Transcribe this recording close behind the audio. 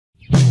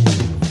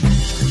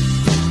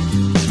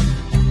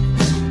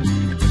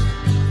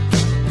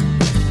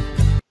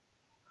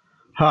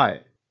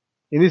Hi,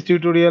 in this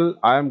tutorial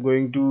I am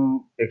going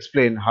to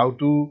explain how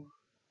to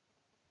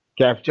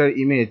capture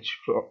image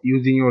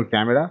using your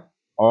camera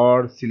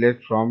or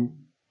select from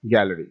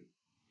gallery.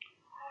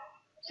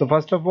 So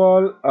first of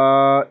all,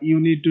 you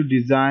need to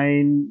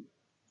design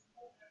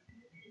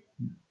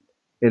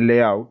a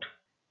layout.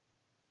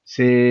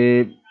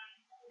 Say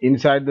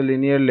inside the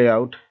linear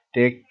layout,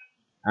 take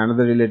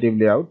another relative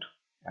layout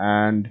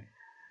and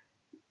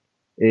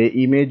a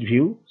image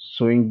view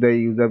showing the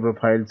user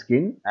profile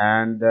screen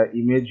and the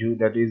image view,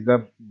 that is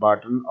the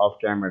button of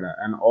camera,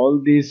 and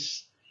all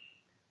these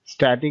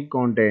static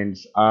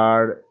contents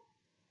are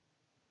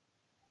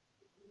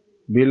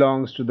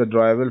belongs to the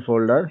drawable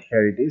folder.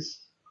 Here it is,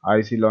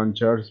 IC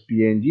launchers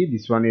png.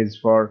 This one is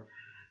for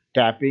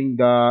tapping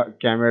the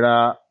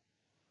camera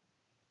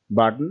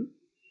button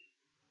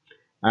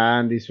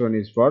and this one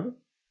is for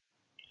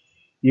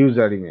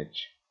user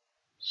image.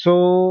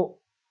 So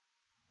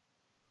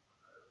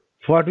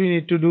what we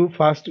need to do,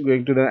 first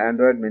going to the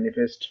Android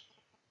manifest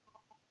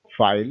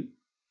file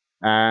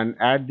and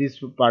add this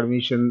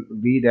permission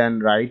read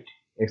and write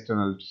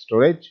external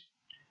storage.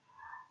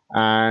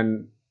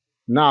 And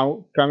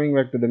now coming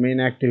back to the main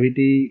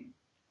activity,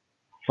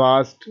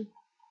 first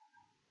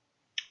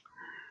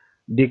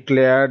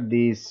declare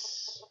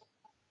this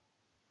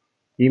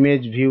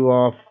image view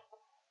of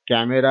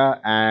camera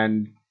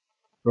and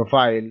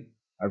profile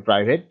are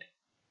private,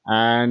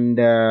 and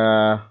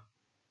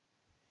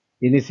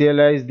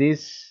initialize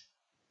this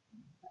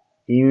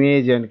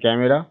image and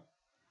camera,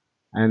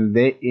 and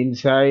they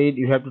inside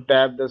you have to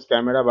tap this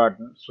camera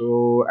button.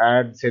 So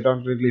add set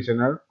on click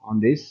listener on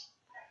this,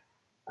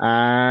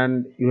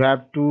 and you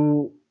have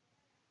to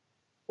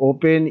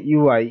open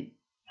UI.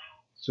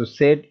 So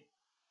set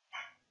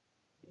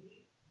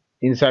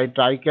inside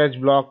try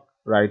catch block,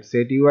 write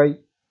set UI,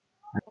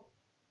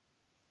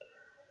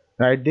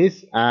 write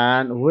this,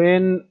 and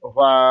when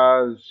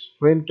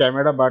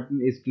camera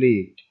button is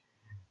clicked,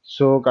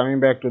 so coming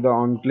back to the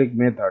on click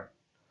method,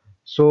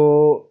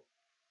 so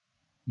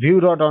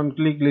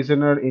view.onClick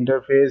listener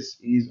interface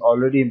is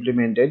already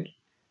implemented.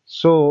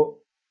 So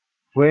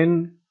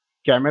when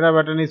camera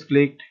button is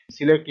clicked,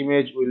 select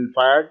image will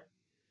fire,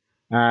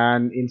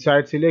 and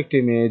inside select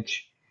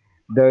image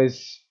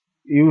there's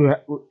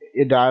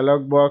a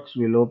dialog box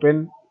will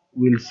open.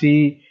 We'll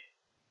see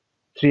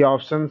three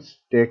options: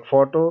 take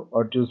photo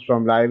or choose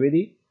from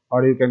library,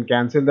 or you can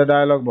cancel the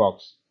dialog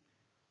box.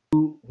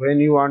 When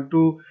you want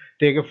to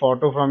take a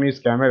photo from his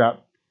camera,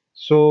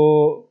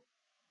 so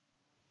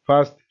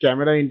first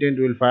camera intent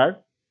will fire,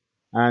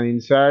 and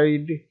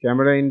inside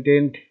camera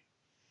intent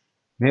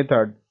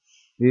method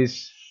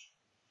this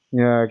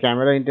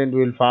camera intent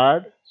will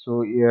fire.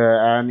 So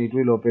and it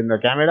will open the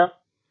camera,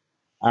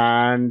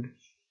 and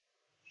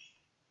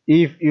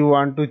if you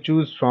want to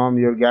choose from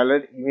your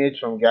gallery image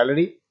from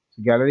gallery,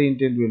 so gallery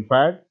intent will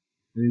fire,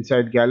 and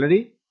inside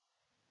gallery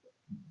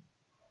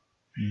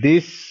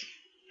this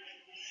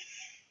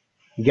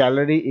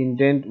gallery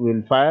intent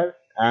will fire,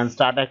 and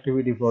start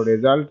activity for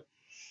result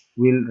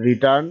will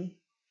return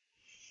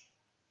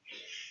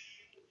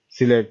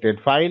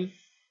selected file.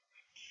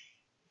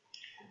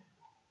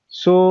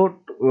 So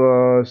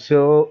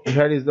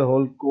here is the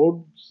whole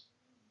code,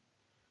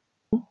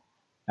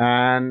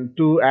 and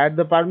to add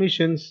the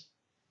permissions,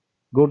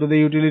 go to the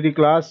utility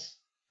class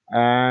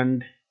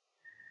and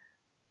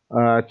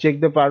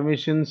check the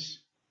permissions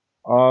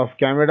of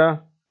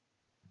camera.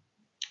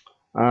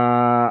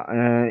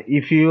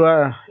 If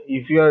your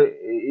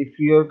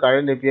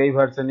current API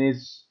version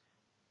is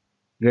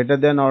greater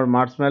than or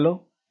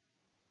marshmallow,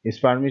 its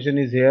permission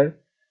is here,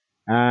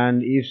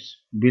 and if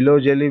below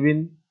jelly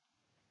bean,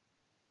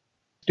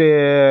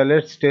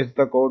 let's test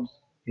the code.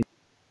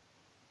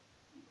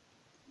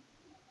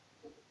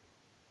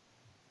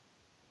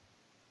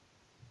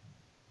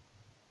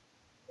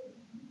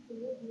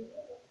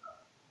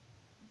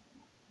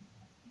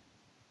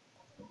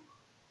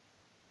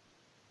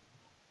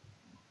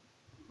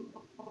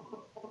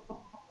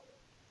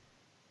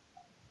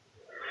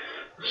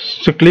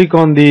 So click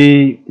on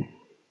the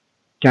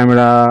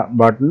camera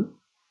button.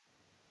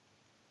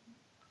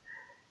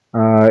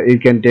 You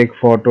can take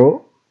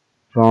photo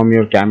from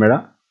your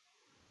camera.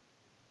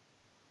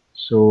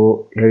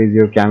 So here is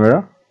your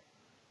camera,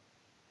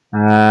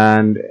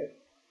 and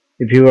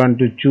if you want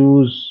to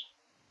choose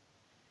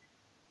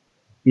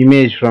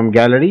image from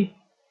gallery,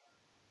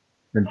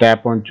 then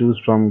tap on choose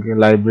from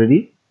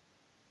library.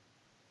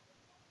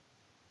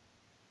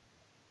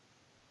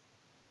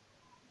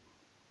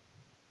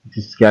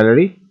 This is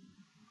gallery,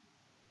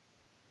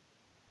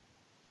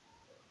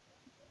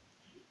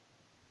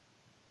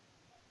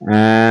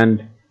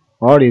 and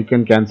or you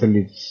can cancel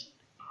it.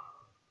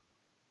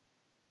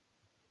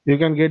 You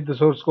can get the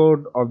source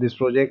code of this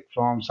project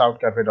from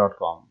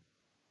southcafe.com.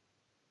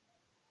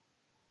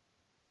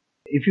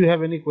 If you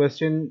have any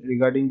question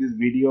regarding this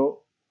video,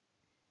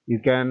 you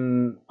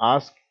can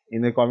ask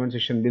in the comment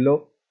section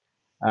below,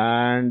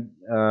 and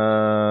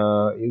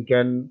you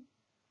can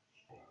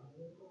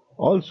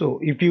also,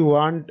 if you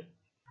want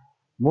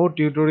more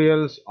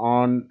tutorials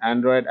on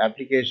Android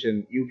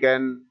application, you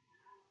can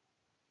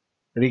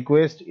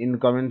request in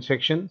comment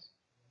sections.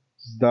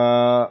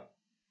 The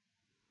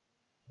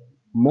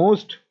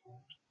most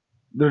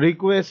the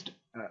request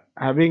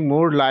having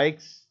more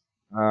likes,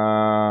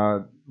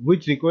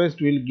 which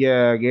request will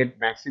get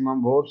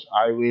maximum votes,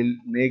 I will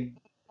make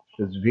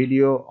this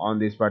video on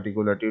this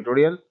particular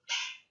tutorial.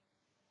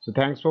 So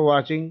thanks for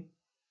watching.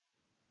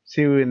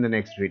 See you in the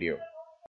next video.